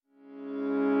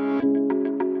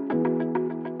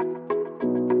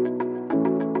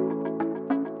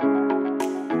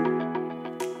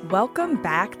Welcome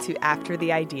back to After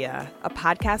the Idea, a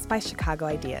podcast by Chicago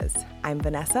Ideas. I'm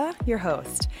Vanessa, your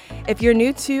host. If you're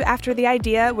new to After the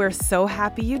Idea, we're so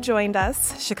happy you joined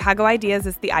us. Chicago Ideas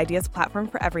is the ideas platform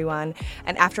for everyone,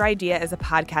 and After Idea is a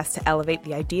podcast to elevate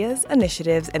the ideas,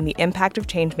 initiatives, and the impact of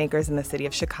changemakers in the city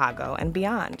of Chicago and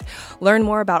beyond. Learn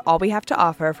more about all we have to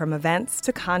offer, from events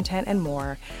to content and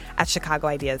more, at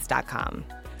chicagoideas.com.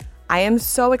 I am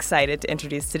so excited to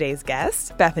introduce today's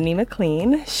guest, Bethany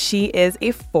McLean. She is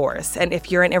a force, and if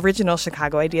you're an original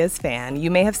Chicago Ideas fan, you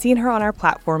may have seen her on our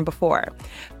platform before.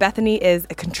 Bethany is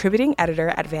a contributing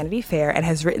editor at Vanity Fair and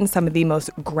has written some of the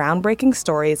most groundbreaking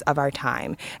stories of our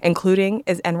time, including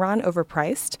Is Enron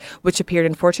Overpriced?, which appeared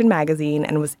in Fortune magazine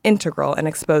and was integral in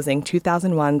exposing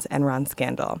 2001's Enron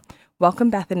scandal.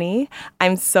 Welcome, Bethany.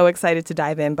 I'm so excited to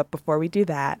dive in, but before we do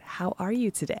that, how are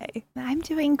you today? I'm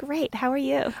doing great. How are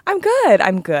you? I'm good.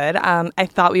 I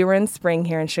thought we were in spring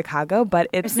here in Chicago, but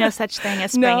There's no such thing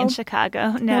as spring in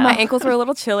Chicago. No. My ankles were a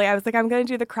little chilly. I was like, I'm going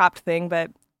to do the cropped thing, but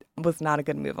was not a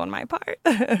good move on my part.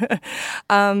 But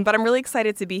I'm really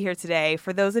excited to be here today.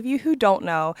 For those of you who don't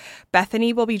know,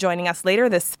 Bethany will be joining us later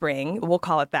this spring, we'll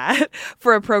call it that,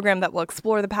 for a program that will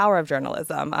explore the power of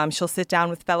journalism. She'll sit down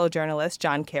with fellow journalist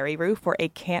John Carreyrou for a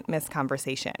can't-miss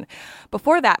conversation.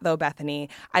 Before that, though, Bethany,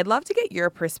 I'd love to get your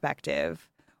perspective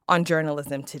on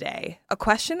journalism today, a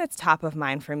question that's top of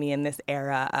mind for me in this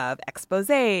era of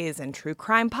exposés and true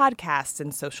crime podcasts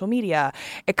and social media.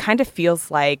 It kind of feels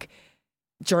like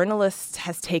journalists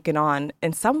has taken on,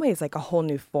 in some ways, like a whole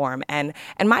new form. And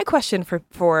my question for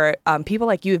people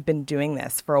like you who've been doing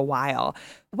this for a while,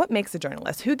 what makes a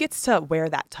journalist? Who gets to wear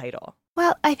that title?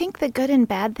 Well, I think the good and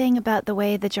bad thing about the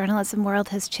way the journalism world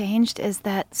has changed is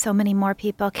that so many more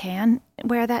people can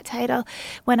wear that title.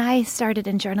 When I started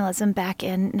in journalism back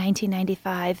in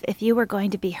 1995, if you were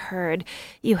going to be heard,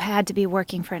 you had to be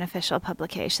working for an official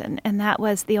publication. And that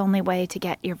was the only way to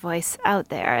get your voice out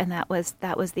there. And that was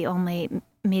the only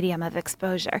medium of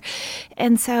exposure.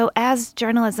 And so as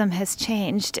journalism has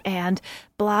changed and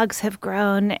blogs have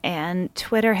grown and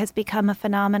Twitter has become a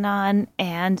phenomenon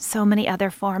and so many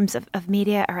other forms of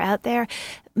media are out there,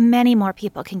 many more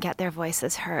people can get their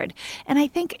voices heard. And I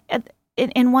think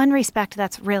in one respect,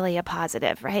 that's really a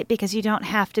positive, right? Because you don't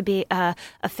have to be a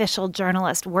official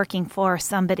journalist working for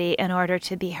somebody in order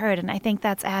to be heard. And I think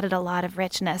that's added a lot of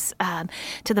richness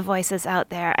to the voices out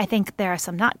there. I think there are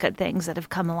some not good things that have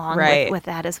come along with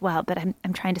that as well. But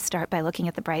I'm trying to start by looking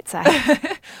at the bright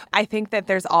side. I think that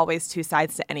there's always two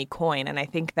sides to any coin. And I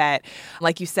think that,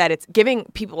 like you said, it's giving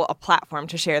people a platform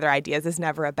to share their ideas is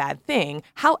never a bad thing.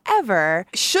 However,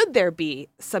 should there be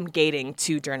some gating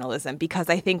to journalism? Because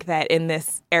I think that in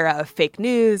this era of fake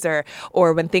news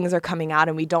or when things are coming out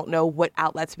and we don't know what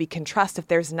outlets we can trust, if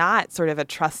there's not sort of a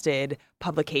trusted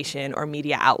publication or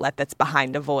media outlet that's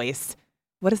behind a voice,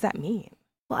 what does that mean?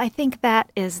 Well, I think that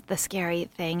is the scary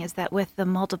thing, is that with the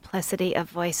multiplicity of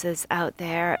voices out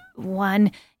there,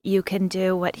 one, you can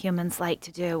do what humans like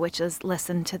to do, which is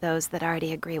listen to those that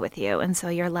already agree with you. And so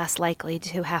you're less likely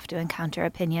to have to encounter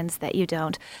opinions that you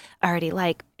don't already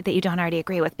like, that you don't already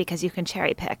agree with, because you can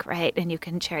cherry pick, right? And you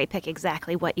can cherry pick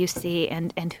exactly what you see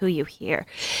and who you hear.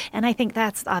 And I think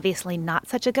that's obviously not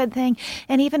such a good thing.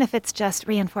 And even if it's just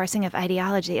reinforcing of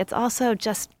ideology, it's also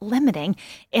just limiting,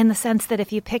 in the sense that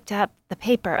if you picked up the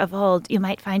paper of old, you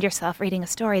might find yourself reading a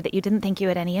story that you didn't think you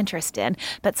had any interest in,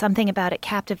 but something about it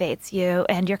captivates you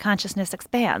and your consciousness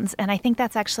expands. And I think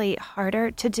that's actually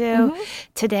harder to do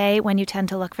today, when you tend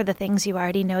to look for the things you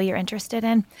already know you're interested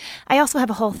in. I also have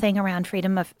a whole thing around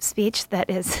freedom of speech that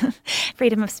is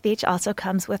freedom of speech also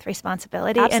comes with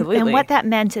responsibility. Absolutely. And what that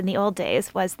meant in the old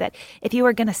days was that if you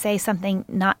were going to say something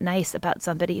not nice about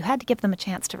somebody, you had to give them a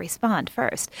chance to respond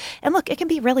first. And look, it can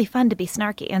be really fun to be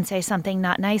snarky and say something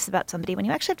not nice about somebody. When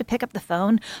you actually have to pick up the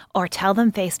phone or tell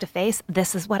them face to face,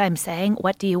 this is what I'm saying,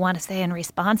 what do you want to say in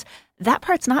response? That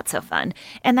part's not so fun.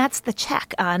 And that's the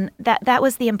check on that. That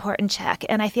was the important check.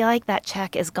 And I feel like that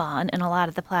check is gone in a lot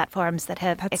of the platforms that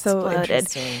have exploded,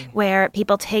 where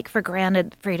people take for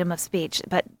granted freedom of speech,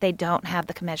 but they don't have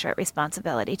the commensurate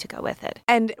responsibility to go with it.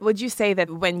 And would you say that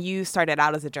when you started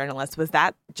out as a journalist, was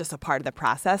that just a part of the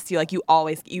process? You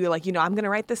were like, I'm going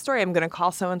to write this story. I'm going to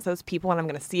call so-and-so's people and I'm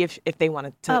going to see if they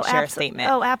wanted to share a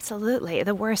statement. Oh, absolutely.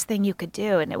 The worst thing you could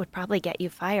do, and it would probably get you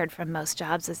fired from most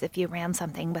jobs, is if you ran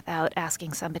something without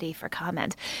asking somebody for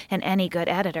comment. And any good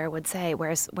editor would say,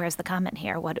 where's the comment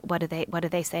here? What do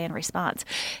they say in response?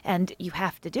 And you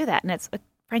have to do that. And it's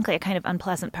frankly, a kind of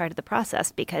unpleasant part of the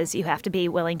process because you have to be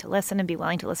willing to listen and be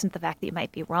willing to listen to the fact that you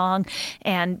might be wrong.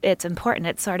 And it's important.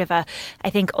 It's sort of I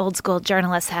think old school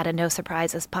journalists had a no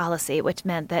surprises policy, which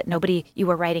meant that nobody you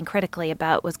were writing critically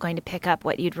about was going to pick up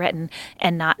what you'd written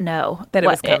and not know that it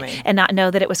was coming. And not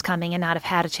know that it was coming and not have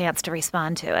had a chance to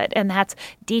respond to it. And that's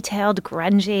detailed,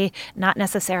 grungy, not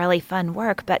necessarily fun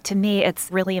work. But to me, it's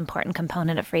a really important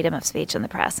component of freedom of speech in the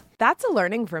press. That's a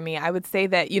learning for me. I would say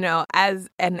that, as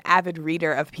an avid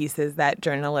reader of pieces that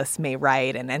journalists may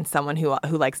write and someone who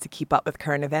likes to keep up with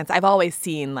current events, I've always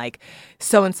seen like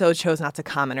so-and-so chose not to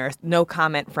comment or no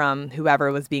comment from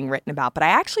whoever was being written about. But I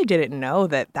actually didn't know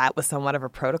that was somewhat of a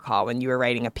protocol when you were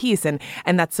writing a piece. And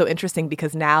that's so interesting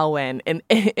because now when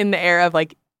in the era of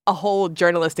like a whole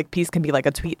journalistic piece can be like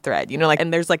a tweet thread,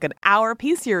 and there's like an hour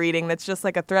piece you're reading that's just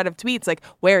like a thread of tweets. Like,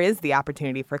 where is the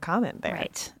opportunity for comment there?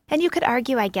 Right. And you could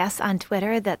argue, I guess, on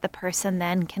Twitter that the person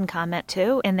then can comment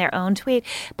too in their own tweet.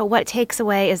 But what it takes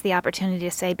away is the opportunity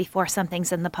to say before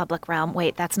something's in the public realm,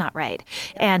 wait, that's not right.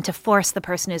 And to force the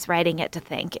person who's writing it to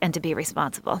think and to be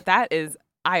responsible. That is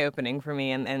eye-opening for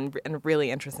me and a really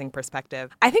interesting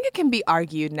perspective. I think it can be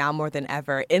argued now more than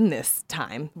ever in this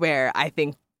time where I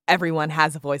think everyone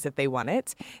has a voice if they want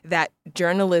it, that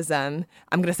journalism,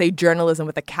 I'm going to say journalism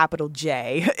with a capital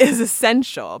J, is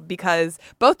essential because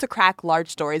both to crack large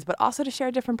stories, but also to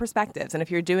share different perspectives. And if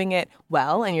you're doing it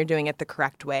well and you're doing it the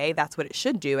correct way, that's what it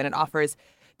should do. And it offers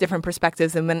different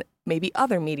perspectives than when maybe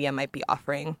other media might be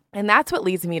offering. And that's what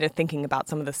leads me to thinking about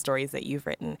some of the stories that you've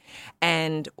written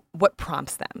and what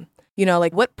prompts them.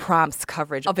 Like what prompts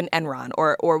coverage of an Enron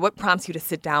or what prompts you to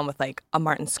sit down with like a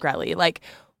Martin Shkreli? Like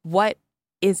what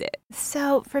is it?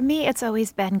 So for me, it's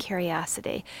always been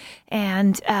curiosity.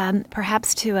 And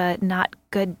perhaps to a not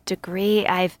good degree,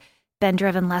 I've been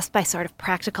driven less by sort of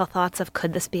practical thoughts of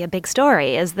could this be a big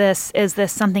story? Is this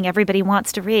something everybody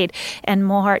wants to read? And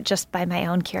more just by my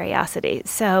own curiosity.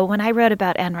 So when I wrote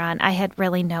about Enron, I had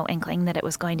really no inkling that it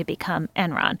was going to become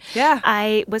Enron. Yeah.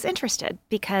 I was interested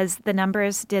because the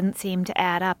numbers didn't seem to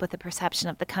add up with the perception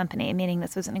of the company, meaning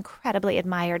this was an incredibly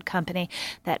admired company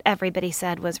that everybody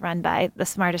said was run by the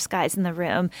smartest guys in the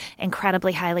room,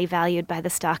 incredibly highly valued by the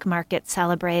stock market,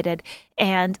 celebrated,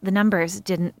 and the numbers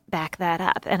didn't back that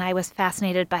up. And I was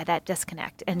fascinated by that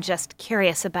disconnect and just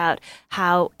curious about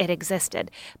how it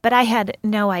existed. But I had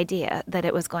no idea that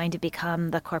it was going to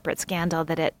become the corporate scandal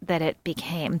that it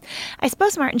became. I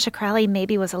suppose Martin Shkreli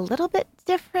maybe was a little bit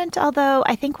different, although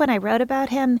I think when I wrote about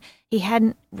him, he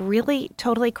hadn't really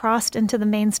totally crossed into the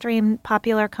mainstream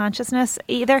popular consciousness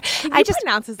either. Can you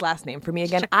pronounce his last name for me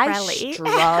again? Shkreli. I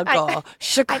struggle.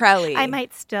 Shkreli. I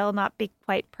might still not be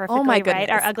quite perfectly oh my goodness. right.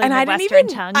 Our ugly and Midwestern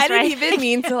tongues, I didn't right? even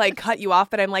mean to like cut you off,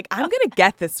 but I'm like, I'm going to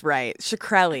get this right.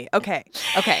 Shkreli. Okay.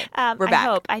 We're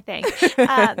back. I think.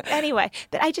 Anyway,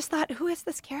 but I just thought, who is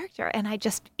this character? And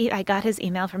I got his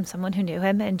email from someone who knew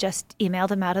him and just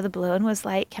emailed him out of the blue and was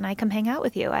like, can I come hang out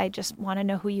with you? I just want to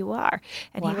know who you are.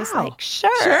 And he was like,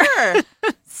 sure.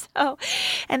 So,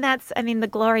 and that's, the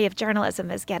glory of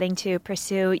journalism is getting to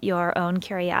pursue your own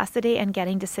curiosity and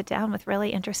getting to sit down with really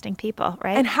interesting people,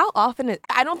 right? And how often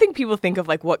I don't think people think of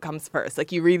like what comes first.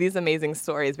 Like you read these amazing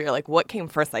stories where you're like, what came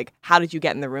first? Like, how did you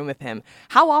get in the room with him?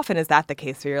 How often is that the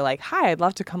case where you're like, hi, I'd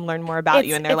love to come learn more about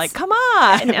you. And they're like, come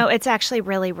on. No, it's actually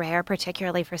really rare,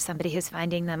 particularly for somebody who's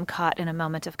finding them caught in a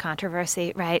moment of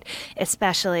controversy, right?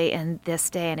 Especially in this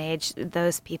day and age,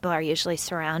 those people are usually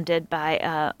surrounded by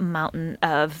a mountain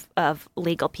of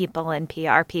legal people and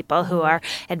PR people who are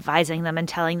advising them and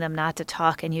telling them not to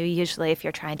talk. And you usually, if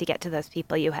you're trying to get to those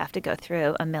people, you have to go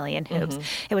through a million hoops.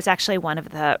 It was actually one of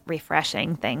the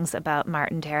refreshing things about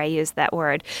Martin, dare I use that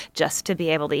word, just to be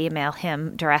able to email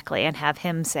him directly and have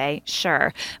him say,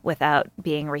 sure, without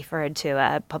being referred to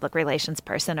a public relations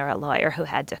person or a lawyer who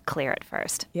had to clear it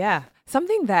first. Yeah.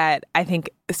 Something that I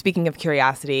think, speaking of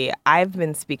curiosity, I've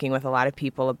been speaking with a lot of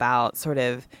people about sort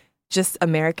of just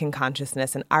American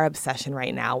consciousness and our obsession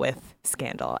right now with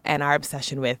scandal and our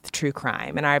obsession with true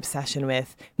crime and our obsession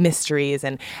with mysteries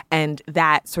and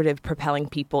that sort of propelling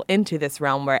people into this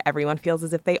realm where everyone feels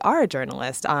as if they are a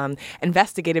journalist.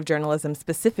 Investigative journalism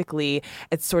specifically,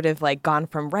 it's sort of like gone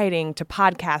from writing to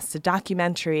podcasts to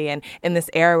documentary. And in this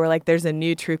era where like there's a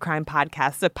new true crime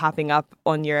podcast popping up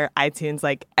on your iTunes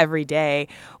like every day.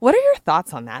 What are your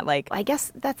thoughts on that? Like, I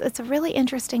guess it's a really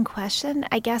interesting question.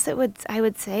 I guess I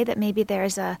would say that maybe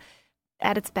there's a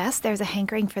at its best, there's a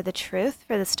hankering for the truth,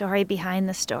 for the story behind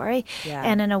the story,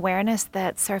 and an awareness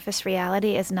that surface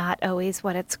reality is not always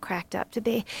what it's cracked up to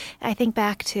be. I think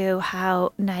back to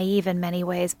how naive in many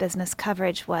ways business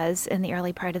coverage was in the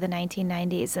early part of the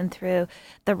 1990s and through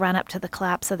the run-up to the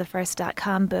collapse of the first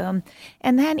dot-com boom.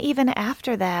 And then even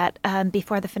after that,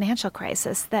 before the financial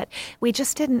crisis, that we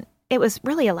just didn't. It was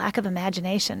really a lack of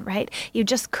imagination, right? You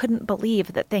just couldn't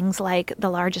believe that things like the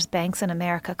largest banks in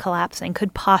America collapsing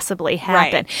could possibly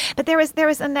happen. Right. But there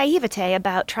was a naivete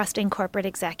about trusting corporate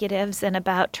executives and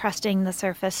about trusting the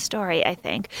surface story, I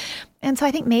think. And so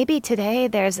I think maybe today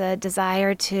there's a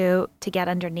desire to get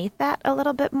underneath that a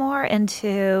little bit more and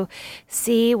to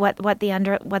see what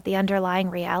the underlying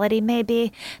reality may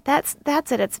be. That's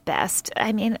at its best.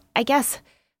 I mean, I guess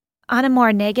on a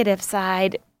more negative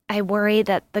side, I worry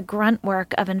that the grunt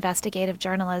work of investigative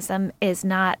journalism is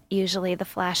not usually the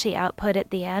flashy output at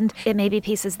the end. It may be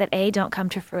pieces that A, don't come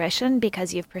to fruition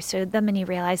because you've pursued them and you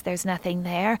realize there's nothing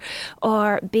there,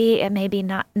 or B, it may be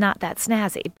not that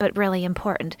snazzy, but really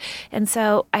important. And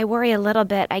so I worry a little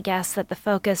bit, I guess, that the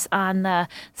focus on the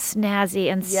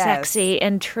snazzy and sexy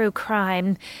and true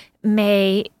crime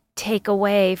may take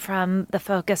away from the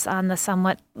focus on the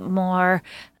somewhat more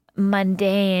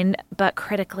mundane but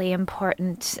critically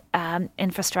important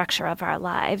infrastructure of our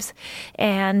lives.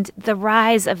 And the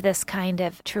rise of this kind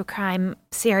of true crime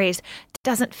series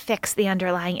doesn't fix the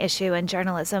underlying issue in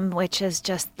journalism, which is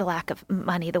just the lack of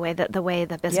money, the way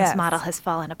the business model has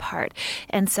fallen apart.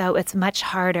 And so it's much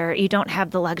harder. You don't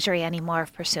have the luxury anymore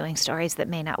of pursuing stories that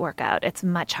may not work out. It's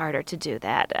much harder to do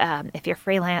that. If you're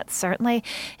freelance, certainly,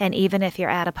 and even if you're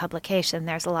at a publication,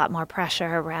 there's a lot more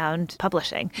pressure around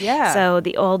publishing. Yeah. So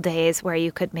the old days where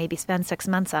you could maybe spend 6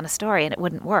 months on a story and it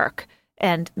wouldn't work.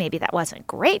 And maybe that wasn't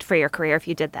great for your career if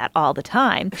you did that all the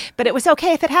time, but it was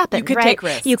okay if it happened. You could take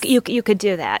risks. You could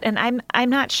do that, and I'm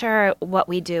not sure what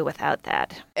we do without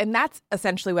that. And that's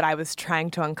essentially what I was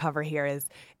trying to uncover here is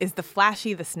the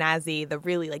flashy, the snazzy, the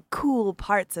really like cool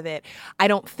parts of it. I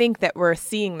don't think that we're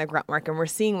seeing the grunt work, and we're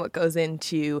seeing what goes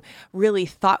into really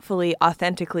thoughtfully,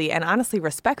 authentically, and honestly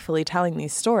respectfully telling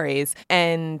these stories.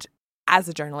 And as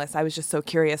a journalist, I was just so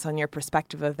curious on your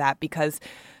perspective of that, because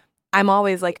I'm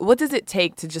always like, what does it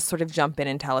take to just sort of jump in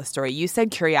and tell a story? You said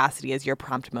curiosity is your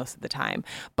prompt most of the time,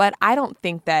 but I don't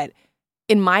think that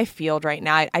in my field right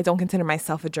now, I don't consider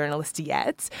myself a journalist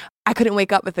yet. I couldn't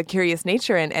wake up with a curious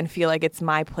nature and feel like it's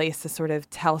my place to sort of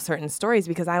tell certain stories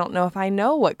because I don't know if I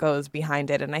know what goes behind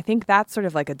it. And I think that's sort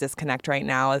of like a disconnect right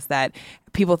now, is that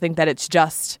people think that it's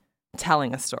just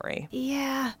telling a story.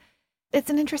 Yeah. It's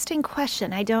an interesting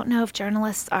question. I don't know if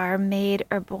journalists are made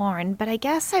or born, but I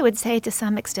guess I would say to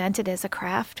some extent it is a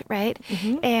craft, right?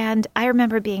 Mm-hmm. And I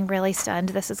remember being really stunned.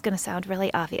 This is going to sound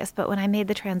really obvious, but when I made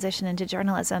the transition into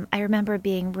journalism, I remember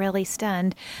being really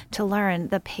stunned to learn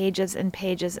the pages and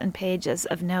pages and pages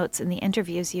of notes in the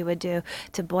interviews you would do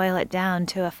to boil it down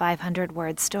to a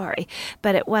 500-word story.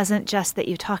 But it wasn't just that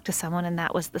you talked to someone and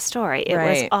that was the story. It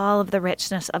was all of the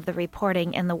richness of the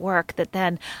reporting and the work that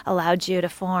then allowed you to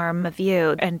form a view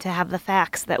and to have the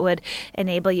facts that would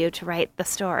enable you to write the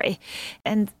story.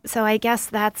 And so I guess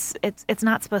it's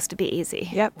not supposed to be easy.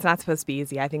 Yep, it's not supposed to be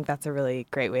easy. I think that's a really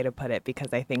great way to put it,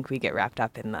 because I think we get wrapped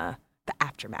up in the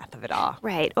aftermath of it all.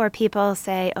 Right. Or people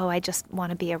say, oh, I just want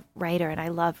to be a writer and I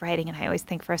love writing. And I always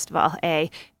think, first of all,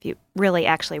 if you really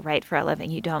actually write for a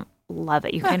living, you don't love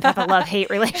it. You kind of have a love-hate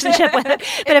relationship with it.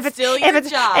 But if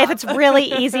it's really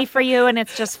easy for you and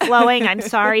it's just flowing, I'm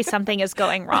sorry, something is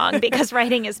going wrong, because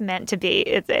writing is meant to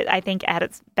be, I think at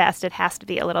its best, it has to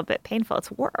be a little bit painful.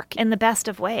 It's work in the best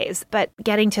of ways. But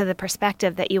getting to the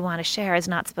perspective that you want to share is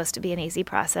not supposed to be an easy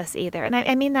process either. And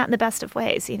I mean that in the best of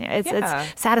ways. You know,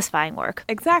 it's satisfying work.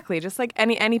 Exactly. Just like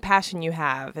any passion you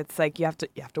have, it's like you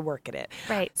have to work at it.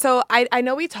 Right. So I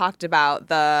know we talked about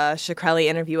the Shkreli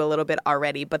interview a little bit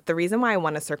already, but the reason why I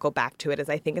want to circle back to it is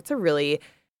I think it's a really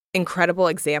incredible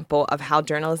example of how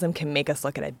journalism can make us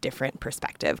look at a different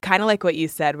perspective. Kind of like what you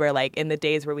said, where like in the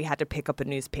days where we had to pick up a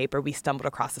newspaper, we stumbled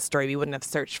across a story we wouldn't have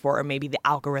searched for, or maybe the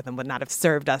algorithm would not have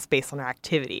served us based on our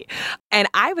activity. And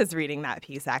I was reading that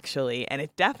piece actually, and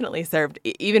it definitely served,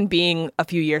 even being a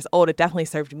few years old, it definitely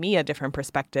served me a different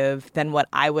perspective than what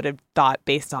I would have thought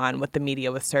based on what the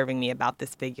media was serving me about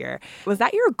this figure. Was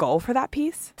that your goal for that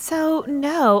piece? So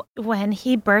no, when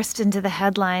he burst into the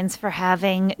headlines for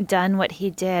having done what he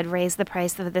did, raise the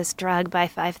price of this drug by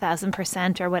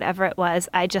 5,000% or whatever it was,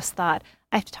 I just thought,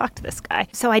 I have to talk to this guy.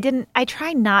 So I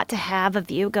try not to have a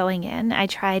view going in. I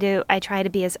try to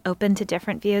be as open to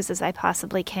different views as I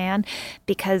possibly can,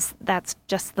 because that's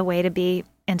just the way to be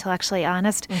intellectually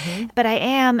honest. But I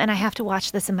am, and I have to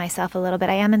watch this in myself a little bit,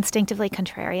 I am instinctively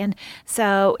contrarian.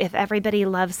 So if everybody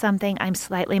loves something, I'm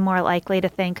slightly more likely to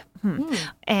think,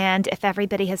 And if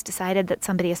everybody has decided that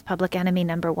somebody is public enemy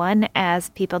number one, as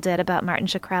people did about Martin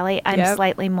Shkreli, I'm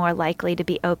slightly more likely to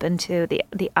be open to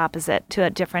the opposite, to a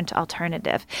different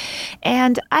alternative.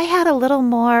 And I had a little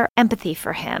more empathy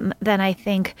for him than I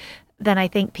think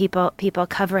people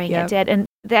covering it did. And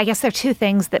I guess there are two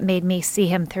things that made me see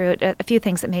him through a few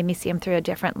things that made me see him through a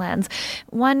different lens.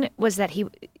 One was that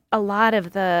a lot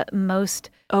of the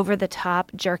most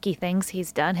over-the-top, jerky things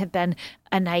he's done have been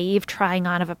a naive trying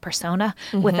on of a persona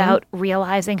without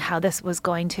realizing how this was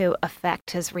going to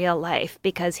affect his real life,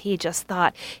 because he just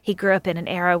thought he grew up in an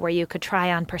era where you could try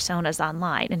on personas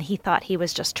online, and he thought he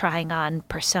was just trying on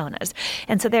personas.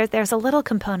 And so there's a little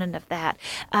component of that.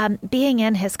 Being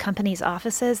in his company's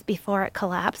offices before it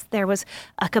collapsed, there was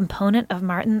a component of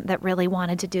Martin that really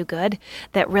wanted to do good,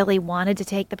 that really wanted to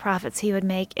take the profits he would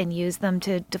make and use them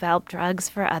to develop drugs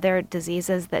for other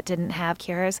diseases that didn't have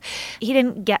cures. He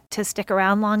didn't get to stick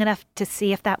around long enough to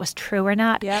see if that was true or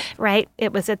not, right?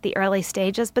 It was at the early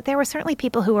stages, but there were certainly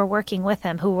people who were working with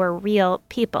him who were real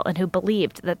people and who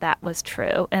believed that that was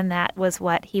true and that was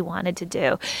what he wanted to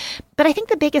do. But I think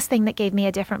the biggest thing that gave me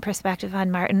a different perspective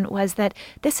on Martin was that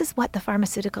this is what the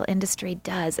pharmaceutical industry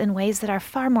does in ways that are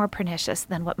far more pernicious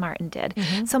than what Martin did.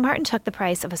 So Martin took the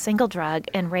price of a single drug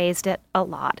and raised it a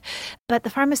lot. But the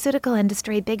pharmaceutical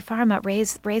industry, Big Pharma,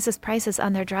 raises prices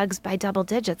on their drugs by double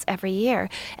digits every year.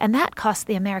 And that cost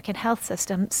the American health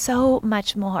system so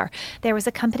much more. There was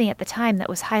a company at the time that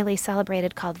was highly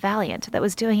celebrated called Valiant that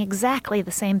was doing exactly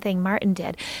the same thing Martin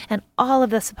did. And all of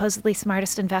the supposedly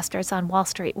smartest investors on Wall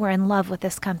Street were in love with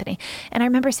this company. And I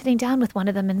remember sitting down with one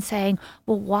of them and saying,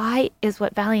 well, why is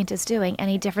what Valiant is doing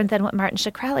any different than what Martin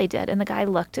Shkreli did? And the guy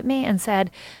looked at me and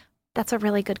said, that's a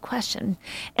really good question.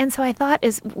 And so I thought,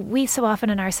 as we so often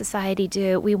in our society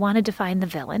do, we want to define the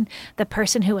villain, the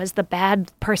person who was the bad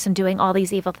person doing all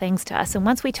these evil things to us. And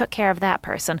once we took care of that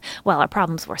person, well, our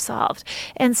problems were solved.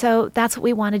 And so that's what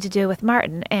we wanted to do with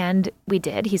Martin. And we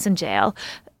did. He's in jail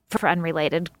for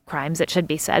unrelated crimes, it should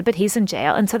be said, but he's in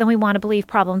jail. And so then we want to believe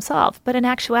problem solved. But in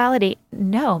actuality,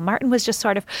 no, Martin was just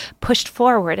sort of pushed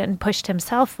forward and pushed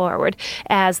himself forward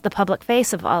as the public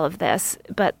face of all of this.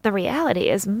 But the reality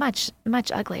is much,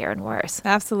 much uglier and worse.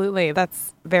 Absolutely.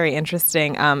 That's very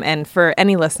interesting. And for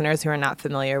any listeners who are not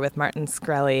familiar with Martin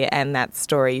Shkreli and that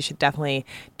story, you should definitely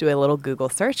do a little Google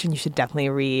search, and you should definitely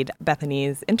read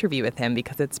Bethany's interview with him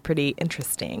because it's pretty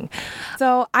interesting.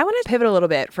 So I want to pivot a little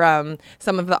bit from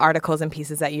some of the articles and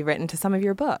pieces that you've written to some of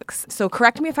your books. So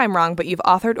correct me if I'm wrong, but you've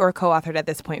authored or co-authored at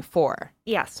this point 4.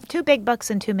 Yes, 2 big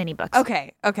books and 2 mini books.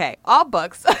 Okay. All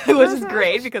books, which is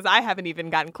great because I haven't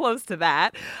even gotten close to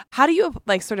that. How do you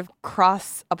sort of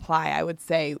cross-apply, I would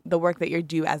say, the work that you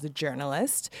do as a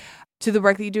journalist to the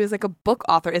work that you do as a book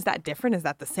author? Is that different? Is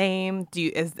that the same?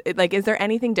 Is there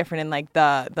anything different in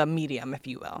the medium, if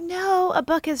you will? No, a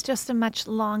book is just a much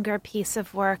longer piece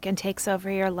of work and takes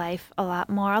over your life a lot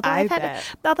more.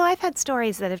 Although I've had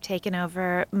stories that have taken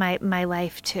over my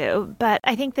life too. But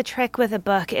I think the trick with a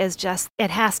book is just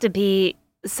it has to be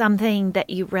something that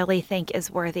you really think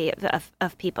is worthy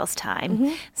of people's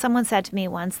time. Someone said to me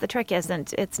once, the trick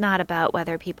it's not about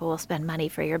whether people will spend money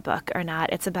for your book or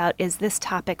not. It's about, is this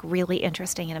topic really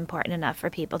interesting and important enough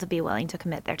for people to be willing to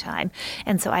commit their time?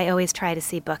 And so I always try to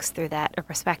see books through that, or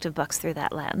prospective books through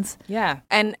that lens. Yeah.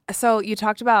 And so you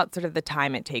talked about sort of the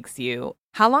time it takes you.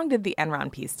 How long did the Enron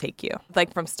piece take you?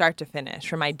 From start to finish,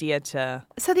 from idea to...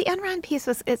 So the Enron piece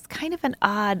it's kind of an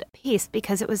odd piece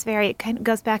because it kind of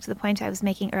goes back to the point I was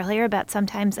making earlier about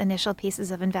sometimes initial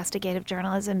pieces of investigative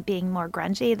journalism being more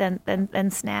grungy than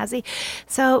snazzy.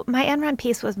 So my Enron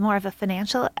piece was more of a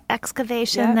financial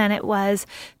excavation than it was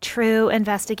true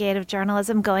investigative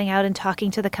journalism, going out and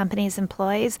talking to the company's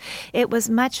employees. It was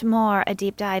much more a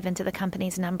deep dive into the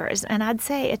company's numbers. And I'd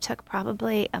say it took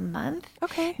probably a month.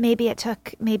 Okay. Maybe it took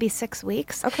 6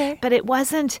 weeks. Okay. But it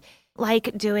wasn't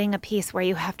like doing a piece where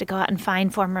you have to go out and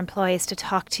find former employees to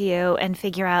talk to you and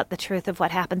figure out the truth of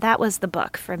what happened. That was the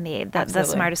book for me, the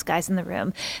smartest guys in the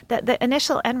room. The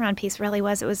initial Enron piece really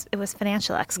was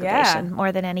financial excavation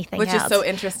more than anything else. Which is so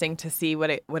interesting to see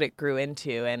what it grew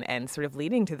into and sort of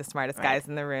leading to the smartest guys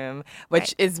in the room,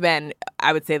 which is when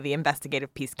I would say the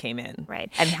investigative piece came in. Right.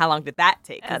 And how long did that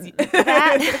take?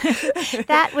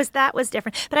 That was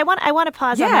different. But I want to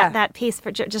pause on that piece for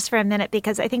just for a minute,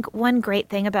 because I think one great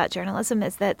thing about journalism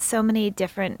is that so many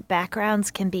different backgrounds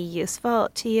can be useful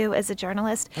to you as a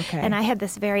journalist. Okay. And I had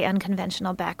this very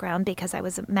unconventional background because I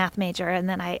was a math major and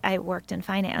then I worked in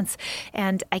finance.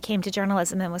 And I came to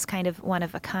journalism and was kind of one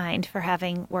of a kind for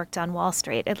having worked on Wall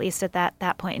Street, at least at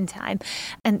that point in time.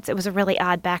 And it was a really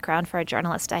odd background for a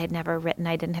journalist. I had never written.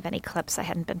 I didn't have any clips. I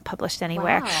hadn't been published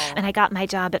anywhere. Wow. And I got my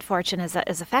job at Fortune as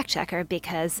a fact checker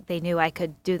because they knew I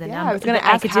could do the numbers. I was going to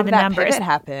ask how did that pivot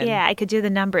happen? Yeah, I could do the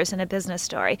numbers in a business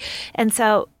story. And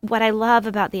so what I love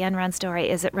about the Enron story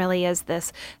is it really is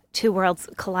this two worlds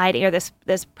colliding, or this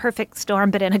perfect storm,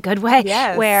 but in a good way,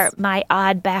 yes. where my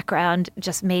odd background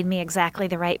just made me exactly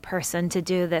the right person to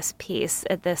do this piece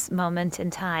at this moment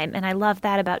in time. And I love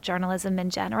that about journalism in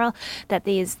general, that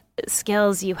these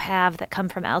skills you have that come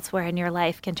from elsewhere in your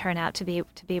life can turn out to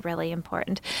be really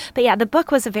important. But yeah, the book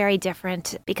was a very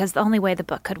different, because the only way the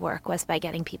book could work was by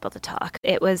getting people to talk.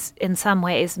 It was in some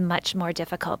ways much more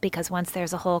difficult because once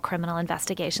there's a whole criminal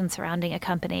investigation surrounding a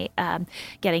company,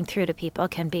 getting through to people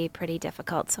can be pretty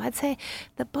difficult. So I'd say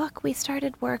the book, we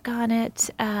started work on it,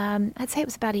 I'd say it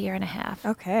was about a year and a half.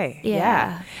 Okay.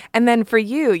 Yeah. And then for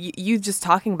you just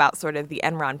talking about sort of the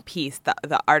Enron piece,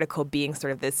 the article being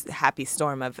sort of this happy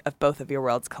storm of both of your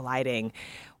worlds colliding.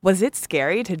 Was it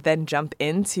scary to then jump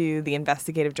into the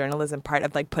investigative journalism part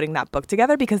of like putting that book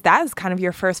together? Because that is kind of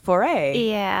your first foray.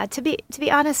 Yeah. To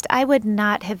be honest, I would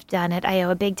not have done it. I owe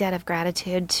a big debt of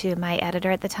gratitude to my editor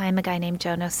at the time, a guy named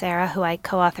Joe Nocera, who I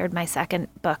co-authored my second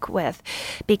book with,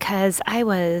 because I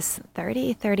was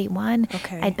 31.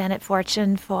 Okay. I'd been at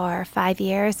Fortune for 5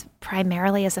 years,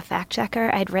 primarily as a fact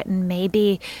checker. I'd written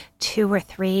maybe 2 or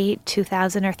 3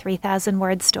 2,000 or 3,000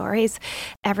 word stories.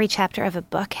 Every chapter of a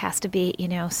book has to be,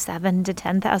 7 to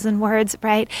 10,000 words,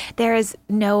 right? There is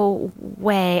no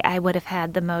way I would have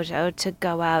had the mojo to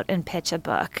go out and pitch a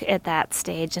book at that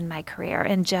stage in my career.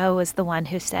 And Joe was the one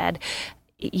who said,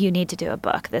 you need to do a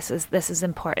book. This is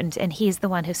important. And he's the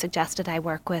one who suggested I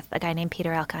work with a guy named Peter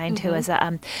Elkind, who was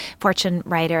a Fortune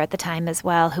writer at the time as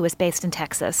well, who was based in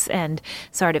Texas and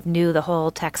sort of knew the whole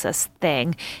Texas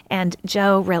thing. And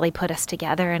Joe really put us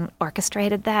together and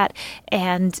orchestrated that.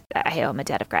 And I owe him a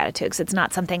debt of gratitude because it's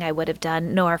not something I would have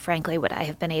done, nor frankly would I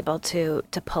have been able to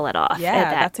pull it off.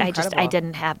 Yeah, that's incredible. I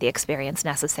didn't have the experience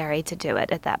necessary to do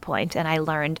it at that point. And I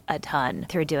learned a ton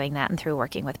through doing that and through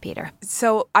working with Peter.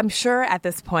 So I'm sure at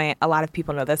this point, a lot of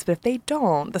people know this, but if they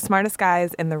don't, The Smartest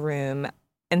Guys in the Room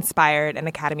inspired an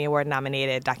Academy Award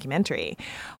nominated documentary.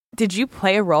 Did you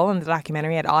play a role in the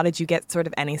documentary at all? Did you get sort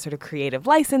of any sort of creative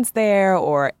license there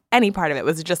or any part of it?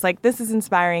 Was it just like, this is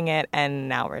inspiring it and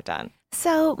now we're done?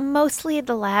 So mostly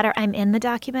the latter. I'm in the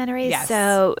documentary. Yes.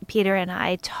 So Peter and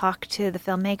I talked to the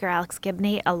filmmaker, Alex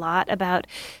Gibney, a lot about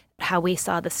how we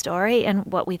saw the story and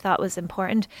what we thought was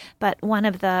important. But one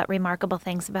of the remarkable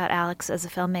things about Alex as a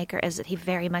filmmaker is that he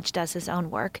very much does his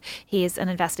own work. He's an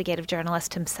investigative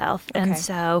journalist himself. Okay. And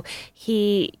so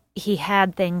he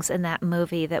had things in that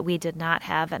movie that we did not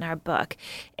have in our book,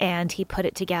 and he put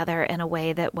it together in a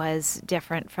way that was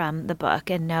different from the book.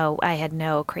 And no, I had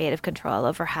no creative control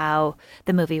over how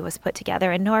the movie was put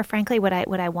together, and nor, frankly, would I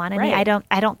want any. Right.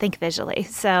 I don't think visually,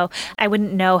 so I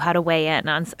wouldn't know how to weigh in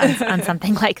on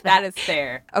something like that. That is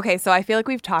fair. Okay, so I feel like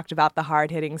we've talked about the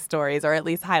hard-hitting stories, or at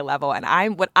least high level,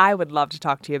 and what I would love to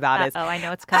talk to you about is... Oh, I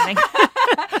know it's coming.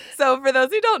 So for those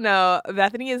who don't know,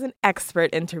 Bethany is an expert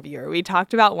interviewer. We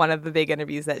talked about one of the big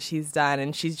interviews that she's done,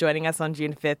 and she's joining us on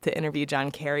June 5th to interview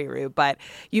John Carreyrou. But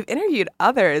you've interviewed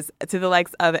others to the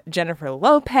likes of Jennifer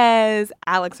Lopez,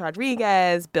 Alex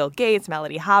Rodriguez, Bill Gates,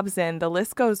 Melody Hobson. The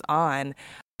list goes on.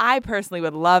 I personally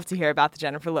would love to hear about the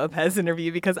Jennifer Lopez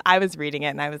interview because I was reading it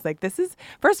and I was like,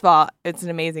 first of all, it's an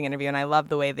amazing interview and I love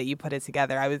the way that you put it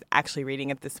together. I was actually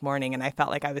reading it this morning and I felt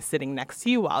like I was sitting next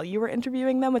to you while you were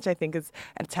interviewing them, which I think is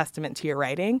a testament to your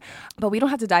writing. But we don't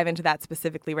have to dive into that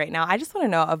specifically right now. I just want to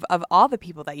know, of all the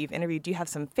people that you've interviewed, do you have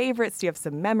some favorites? Do you have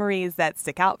some memories that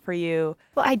stick out for you?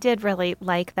 Well, I did really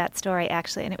like that story,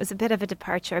 actually, and it was a bit of a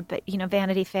departure. But,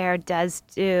 Vanity Fair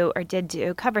did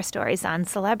do cover stories on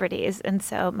celebrities. And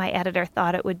so my editor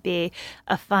thought it would be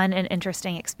a fun and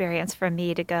interesting experience for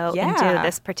me to go and do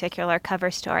this particular cover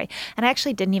story. And I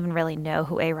actually didn't even really know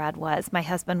who A-Rod was. My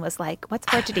husband was like, what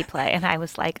sport did he play? And I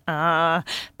was like,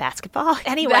 basketball.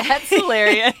 Anyway. That's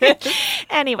hilarious.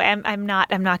 Anyway, I'm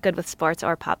not good with sports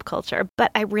or pop culture, but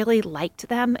I really liked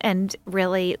them and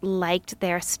really liked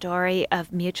their story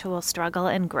of mutual struggle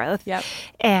and growth. Yep.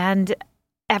 And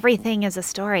everything is a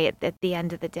story at the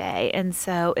end of the day. And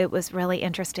so it was really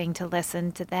interesting to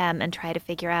listen to them and try to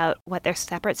figure out what their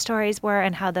separate stories were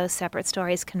and how those separate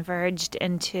stories converged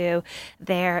into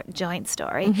their joint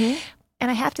story. Mm-hmm.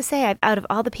 And I have to say, out of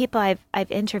all the people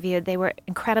I've interviewed, they were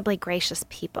incredibly gracious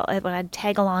people. When I'd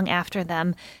tag along after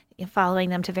them, following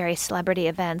them to various celebrity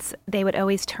events, they would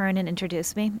always turn and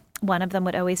introduce me. One of them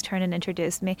would always turn and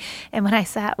introduce me. And when I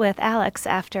sat with Alex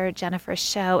after Jennifer's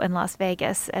show in Las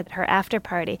Vegas at her after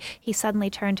party, he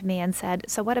suddenly turned to me and said,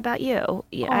 "So what about you?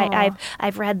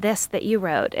 I've read this that you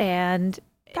wrote." And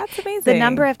that's amazing. The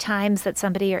number of times that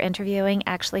somebody you're interviewing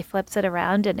actually flips it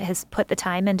around and has put the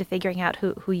time into figuring out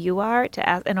who you are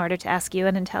in order to ask you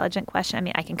an intelligent question. I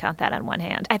mean, I can count that on one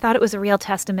hand. I thought it was a real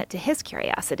testament to his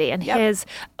curiosity and his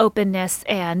openness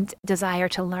and desire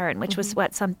to learn, which was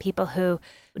what some people who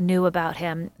knew about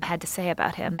him had to say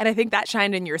about him. And I think that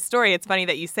shined in your story. It's funny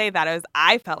that you say that.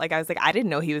 I felt like I didn't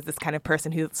know he was this kind of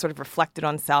person who sort of reflected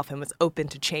on self and was open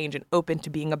to change and open to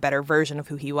being a better version of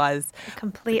who he was.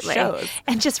 Completely.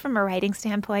 And just from a writing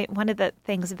standpoint, one of the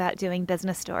things about doing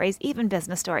business stories, even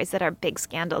business stories that are big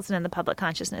scandals and in the public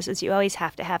consciousness, is you always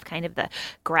have to have kind of the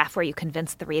graph where you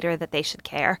convince the reader that they should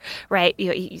care, right?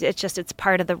 It's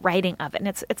part of the writing of it, and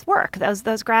it's work.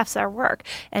 Those graphs are work.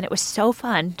 And it was so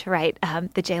fun to write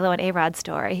the J-Lo and A-Rod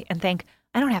story and think,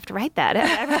 I don't have to write that.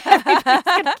 Everybody's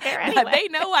going to care anyway. They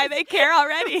know why they care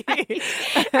already.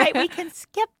 right. We can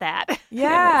skip that.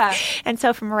 Yeah. And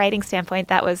so from a writing standpoint,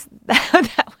 that was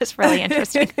really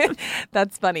interesting.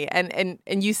 That's funny. And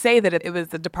you say that it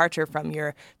was a departure from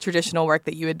your traditional work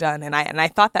that you had done. And I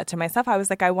thought that to myself. I was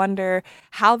like, I wonder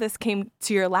how this came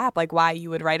to your lap, like why you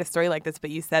would write a story like this. But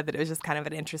you said that it was just kind of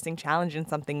an interesting challenge and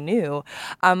something new.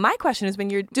 My question is, when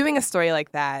you're doing a story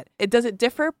like that, does it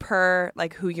differ per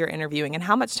like who you're interviewing? And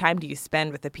how much time do you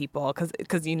spend with the people?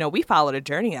 Because we followed a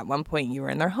journey. At one point, you were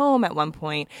in their home. At one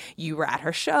point, you were at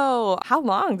her show. How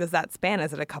long does that span?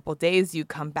 Is it a couple days? You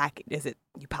come back? Is it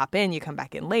you pop in, you come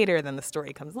back in later, then the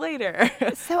story comes later?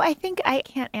 So I think I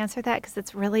can't answer that because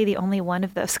it's really the only one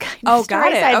of those kind of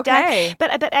stories I've done.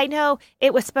 But I know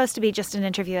it was supposed to be just an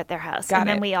interview at their house.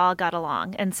 Then we all got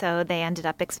along. And so they ended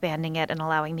up expanding it and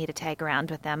allowing me to tag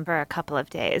around with them for a couple of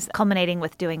days, culminating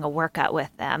with doing a workout with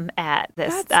them at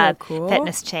this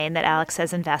fitness chain that Alex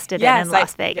has invested in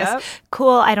Las Vegas. Yep.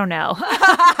 Cool? I don't know.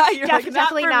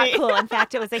 Definitely not cool. In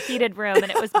fact, it was a heated room and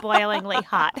it was boilingly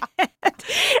hot.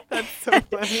 That's so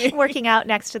funny. Working out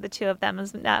next to the two of them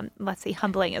is,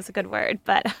 humbling is a good word.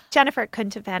 But Jennifer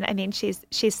couldn't have been. I mean, she's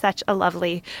such a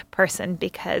lovely person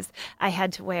because I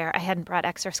hadn't brought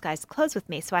exercise clothes with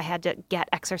me, so I had to get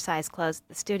exercise clothes at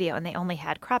the studio, and they only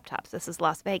had crop tops. This is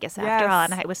Las Vegas after all,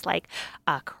 and I was like,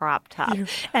 a crop top.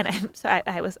 And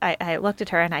I looked at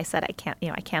her and I said,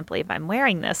 I can't believe I'm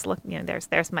wearing this. Look,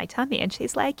 there's my tummy. And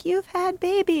she's like, you've had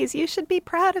babies. You should be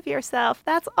proud of yourself.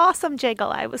 That's awesome, Jiggle.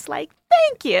 I was like,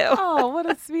 thank you. Oh, what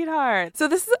a sweetheart. So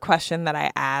this is a question that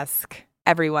I ask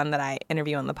everyone that I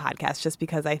interview on the podcast, just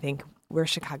because I think we're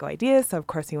Chicago Ideas. So of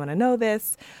course you want to know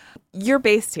this. You're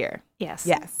based here. Yes.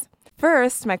 Yes.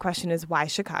 First, my question is, why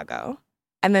Chicago?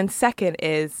 And then second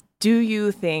is, do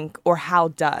you think, or how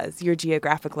does your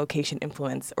geographic location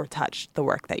influence or touch the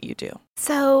work that you do?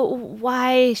 So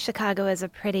why Chicago is a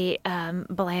pretty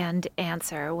bland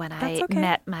answer. When I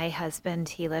met my husband,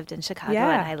 he lived in Chicago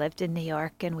and I lived in New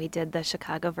York, and we did the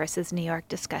Chicago versus New York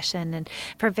discussion. And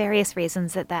for various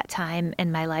reasons at that time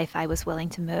in my life, I was willing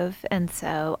to move. And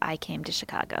so I came to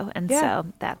Chicago. And so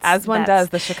that's... As one does,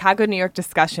 the Chicago-New York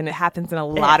discussion, it happens in a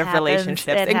lot of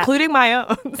relationships, including my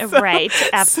own. Right.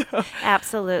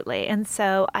 Absolutely. And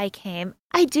so I came.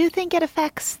 I do think it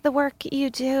affects the work you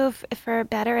do for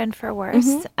better and for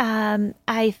worse.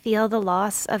 I feel the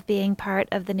loss of being part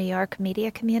of the New York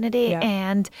media community,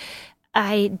 and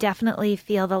I definitely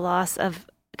feel the loss of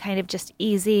kind of just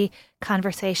easy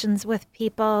conversations with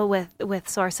people, with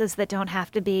sources that don't have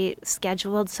to be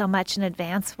scheduled so much in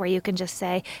advance, where you can just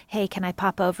say, hey, can I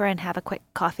pop over and have a quick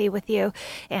coffee with you?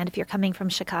 And if you're coming from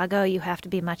Chicago, you have to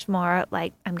be much more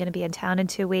like, I'm going to be in town in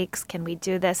 2 weeks. Can we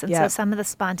do this? And so some of the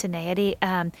spontaneity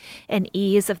and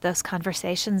ease of those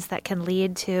conversations that can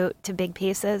lead to big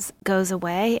pieces goes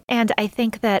away. And I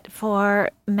think that for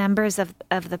members of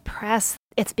the press,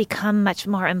 it's become much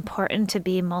more important to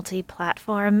be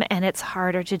multi-platform, and it's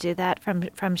harder to do that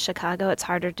from Chicago. It's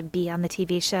harder to be on the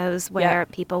TV shows where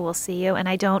people will see you. And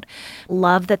I don't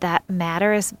love that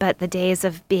matters, but the days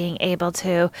of being able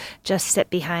to just sit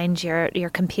behind your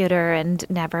computer and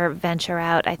never venture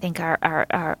out, I think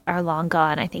are long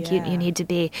gone. I think you need to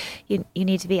be you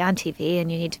need to be on TV,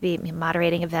 and you need to be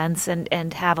moderating events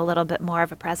and have a little bit more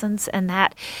of a presence, and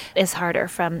that is harder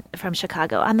from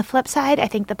Chicago. On the flip side, I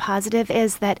think the positive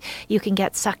is that you can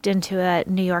get sucked into a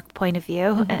New York point of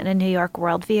view and a New York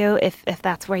worldview if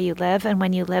that's where you live. And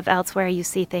when you live elsewhere, you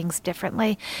see things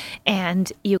differently,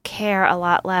 and you care a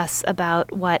lot less less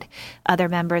about what other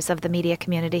members of the media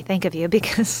community think of you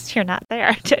because you're not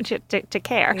there to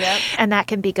care. Yep. And that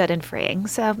can be good and freeing.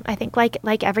 So I think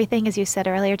like everything, as you said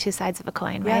earlier, two sides of a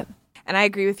coin, right? Yep. And I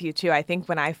agree with you, too. I think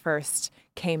when I first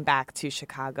came back to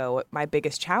Chicago, my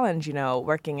biggest challenge,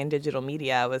 working in digital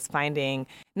media was finding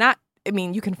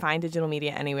you can find digital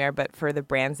media anywhere, but for the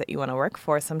brands that you want to work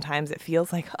for, sometimes it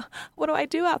feels like, what do I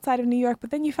do outside of New York?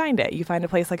 But then you find it. You find a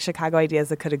place like Chicago Ideas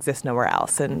that could exist nowhere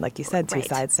else. And like you said, two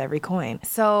sides to every coin.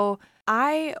 So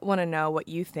I want to know what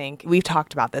you think. We've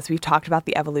talked about this. We've talked about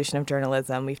the evolution of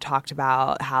journalism. We've talked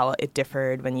about how it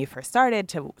differed when you first started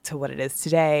to what it is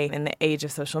today. In the age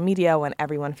of social media, when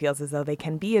everyone feels as though they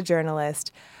can be a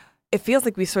journalist, it feels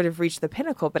like we sort of reached the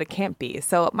pinnacle, but it can't be.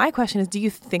 So my question is, do you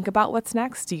think about what's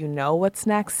next? Do you know what's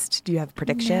next? Do you have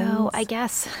predictions? No, I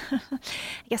guess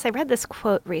I read this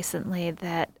quote recently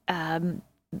that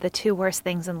the two worst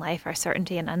things in life are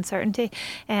certainty and uncertainty.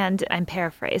 And I'm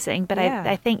paraphrasing, but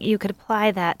I think you could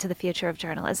apply that to the future of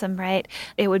journalism, right?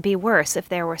 It would be worse if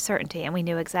there were certainty and we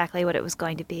knew exactly what it was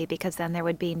going to be, because then there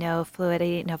would be no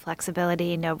fluidity, no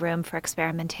flexibility, no room for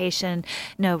experimentation,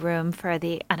 no room for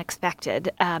the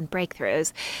unexpected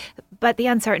breakthroughs. But the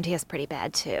uncertainty is pretty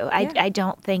bad, too. I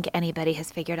don't think anybody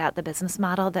has figured out the business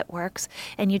model that works.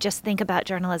 And you just think about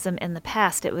journalism in the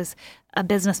past. It was a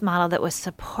business model that was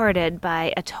supported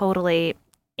by a totally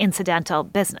incidental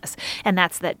business. And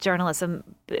that's that journalism,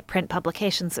 print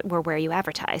publications were where you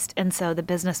advertised. And so the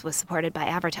business was supported by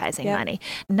advertising money,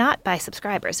 not by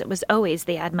subscribers. It was always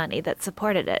the ad money that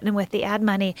supported it. And with the ad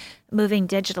money moving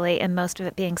digitally and most of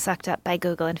it being sucked up by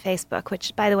Google and Facebook,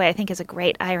 which, by the way, I think is a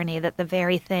great irony that the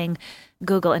very thing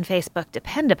Google and Facebook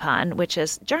depend upon, which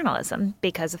is journalism,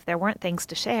 because if there weren't things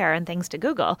to share and things to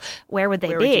Google, where would they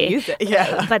be? Would you use it?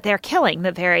 Yeah. But they're killing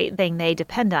the very thing they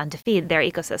depend on to feed their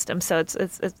ecosystem. So it's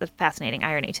a fascinating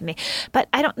irony to me. But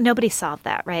nobody solved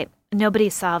that, right? Nobody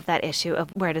solved that issue of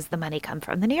where does the money come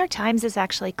from. The New York Times is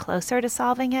actually closer to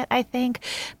solving it, I think,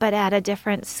 but at a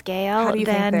different scale. How do you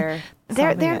think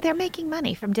they're making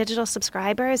money from digital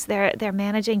subscribers. They're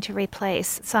managing to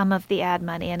replace some of the ad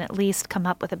money and at least come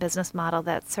up with a business model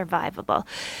that's survivable.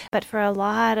 But for a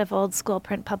lot of old school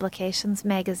print publications,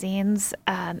 magazines,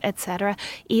 et cetera,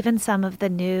 even some of the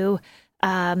new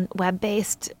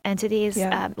web-based entities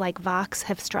like Vox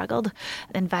have struggled,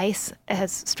 and Vice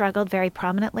has struggled very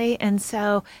prominently. And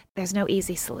so there's no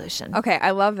easy solution. Okay,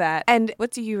 I love that. And what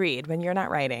do you read when you're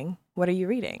not writing? What are you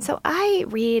reading? So I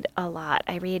read a lot.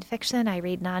 I read fiction. I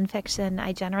read nonfiction.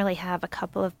 I generally have a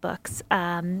couple of books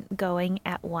going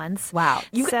at once. Wow.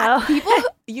 People,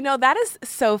 that is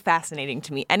so fascinating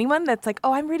to me. Anyone that's like,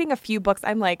 oh, I'm reading a few books,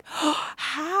 I'm like, oh,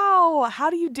 how? How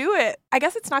do you do it? I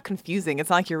guess it's not confusing. It's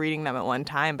not like you're reading them at one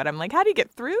time, but I'm like, how do you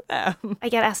get through them? I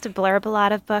get asked to blurb a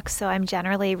lot of books, so I'm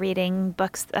generally reading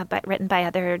books written by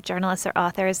other journalists or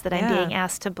authors that I'm being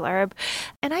asked to blurb.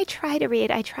 And I try to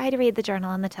read the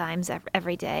Journal and the Times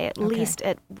every day, at least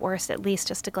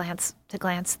just to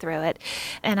glance through it.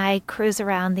 And I cruise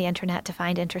around the internet to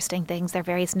find interesting things. There are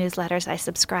various newsletters I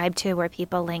subscribe to where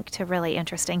people link to really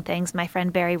interesting things. My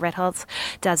friend Barry Ritholtz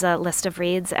does a list of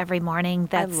reads every morning.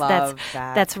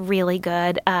 That's really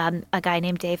good. A guy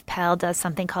named Dave Pell does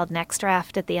something called Next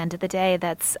Draft at the end of the day.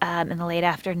 That's in the late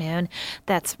afternoon.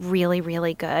 That's really,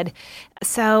 really good.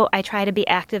 So I try to be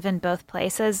active in both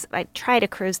places. I try to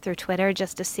cruise through Twitter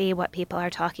just to see what people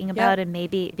are talking about and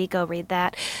maybe go read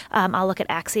that. I'll look at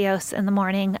Axios in the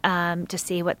morning to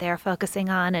see what they're focusing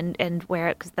on and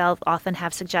where, because they'll often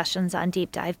have suggestions on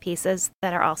deep dive pieces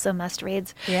that are also must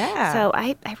reads. Yeah. So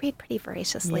I read pretty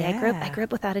voraciously. Yeah. I grew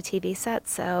up without a TV set,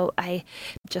 so I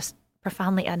just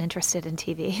profoundly uninterested in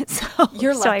TV. So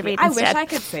you're lucky. So I read I instead. wish I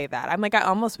could say that. I'm like, I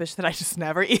almost wish that I just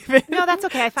never even. No, that's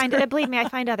okay. Believe me, I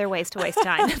find other ways to waste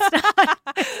time.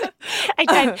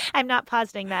 I'm not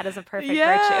positing that as a perfect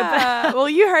virtue. Well,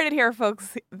 you heard it here,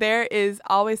 folks. There is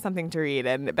always something to read.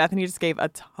 And Bethany just gave a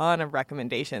ton of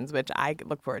recommendations, which I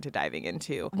look forward to diving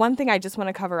into. One thing I just want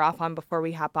to cover off on before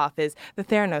we hop off is the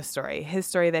Theranos story, his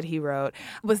story that he wrote.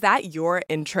 Was that your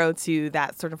intro to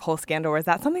that sort of whole scandal, or is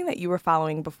that something that you were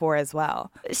following before as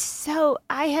well? So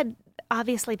I had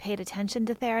obviously paid attention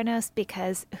to Theranos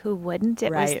because who wouldn't?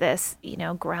 It was this,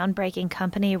 groundbreaking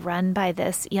company run by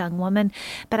this young woman,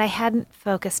 but I hadn't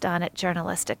focused on it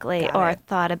journalistically or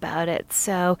thought about it.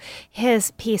 So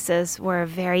his pieces were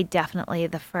very definitely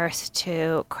the first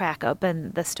to crack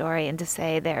open the story and to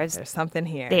say there's something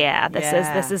here. Yeah,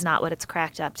 this is not what it's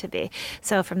cracked up to be.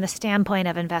 So from the standpoint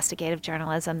of investigative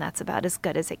journalism, that's about as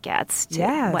good as it gets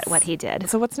to what he did.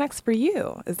 So what's next for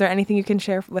you? Is there anything you can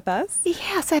share with us?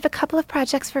 Yes, I have a couple of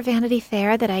projects for Vanity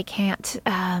Fair that I can't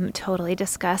totally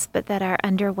discuss, but that are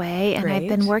underway. And I've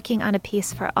been working on a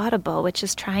piece for Audible, which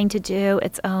is trying to do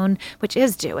its own, which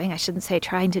is doing, I shouldn't say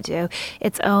trying to do,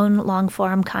 its own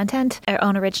long-form content, their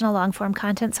own original long-form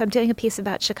content. So I'm doing a piece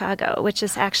about Chicago, which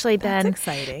has actually been... That's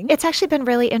exciting. It's actually been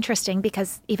really interesting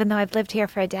because even though I've lived here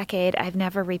for a decade, I've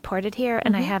never reported here,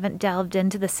 and I haven't delved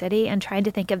into the city, and trying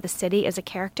to think of the city as a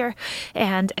character,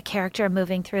 and a character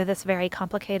moving through this very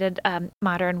complicated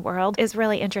modern world is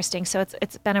really interesting. So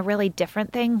it's been a really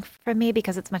different thing for me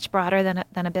because it's much broader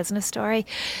than a business story.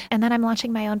 And then I'm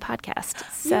launching my own podcast.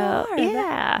 So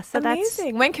so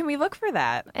amazing. When can we look for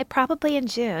that? Probably in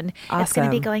June. Awesome. It's going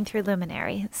to be going through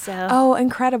Luminary. So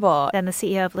incredible. Then the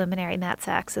CEO of Luminary, Matt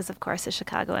Sachs, is of course a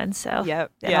Chicagoan. So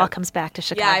it all comes back to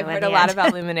Chicago. Yeah, I've heard a lot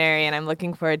about Luminary, and I'm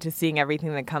looking forward to seeing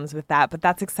everything that comes with that. But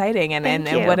that's exciting, and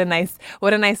what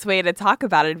a nice way to talk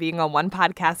about it, being on one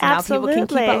podcast, and now people can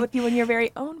keep up with you on your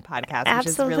very own podcast, which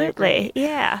is really great.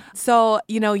 Yeah. So,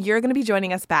 you're going to be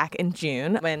joining us back in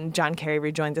June when John Kerry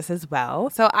rejoins us as well.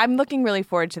 So I'm looking really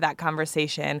forward to that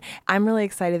conversation. I'm really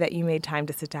excited that you made time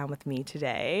to sit down with me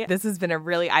today. This has been a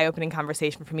really eye-opening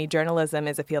conversation for me. Journalism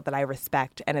is a field that I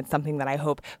respect, and it's something that I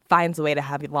hope finds a way to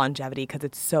have longevity because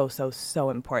it's so, so, so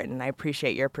important. I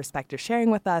appreciate your perspective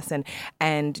sharing with us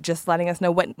and just letting us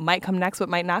know what might come next, what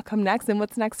might not come next, and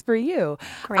what's next for you.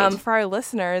 Great. For our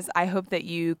listeners, I hope that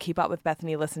you keep up with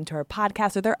Bethany, listen to her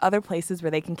podcast. Are there other places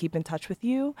where they can keep in touch with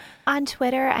you? On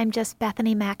Twitter, I'm just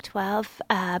Bethany Mac 12.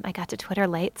 I got to Twitter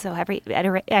late, so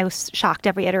I was shocked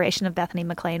every iteration of Bethany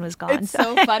McLean was gone. It's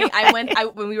so funny.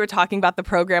 When we were talking about the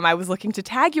program, I was looking to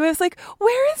tag you. I was like,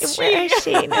 where is she? Where is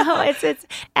she? No, it's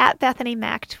at Bethany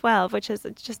Mac 12, which is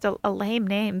just a lame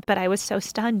name. But I was so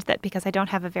stunned that because I don't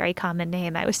have a very common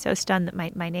name, I was so stunned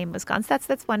that my name was gone. So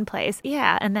that's one place.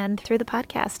 Yeah, and then through the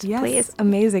podcast, please.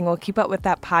 Amazing. We'll keep up with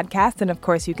that podcast. And of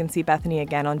course, you can see Bethany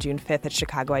again on June 5th at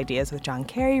Chicago Ideas with John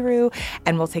Carreyrou.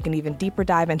 And we'll take an even deeper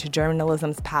dive into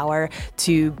journalism's power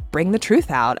to bring the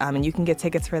truth out. And you can get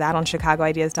tickets for that on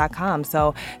chicagoideas.com.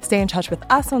 So stay in touch with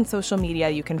us on social media.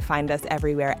 You can find us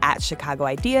everywhere at Chicago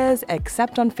Ideas,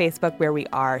 except on Facebook, where we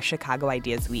are Chicago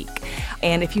Ideas Week.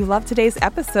 And if you love today's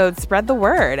episode, spread the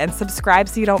word and subscribe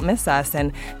so you don't miss us.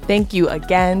 And thank you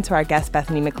again to our guest,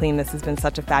 Bethany McLean. This has been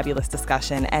such a fabulous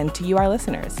discussion. And to you, our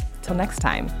listeners, till next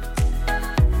time.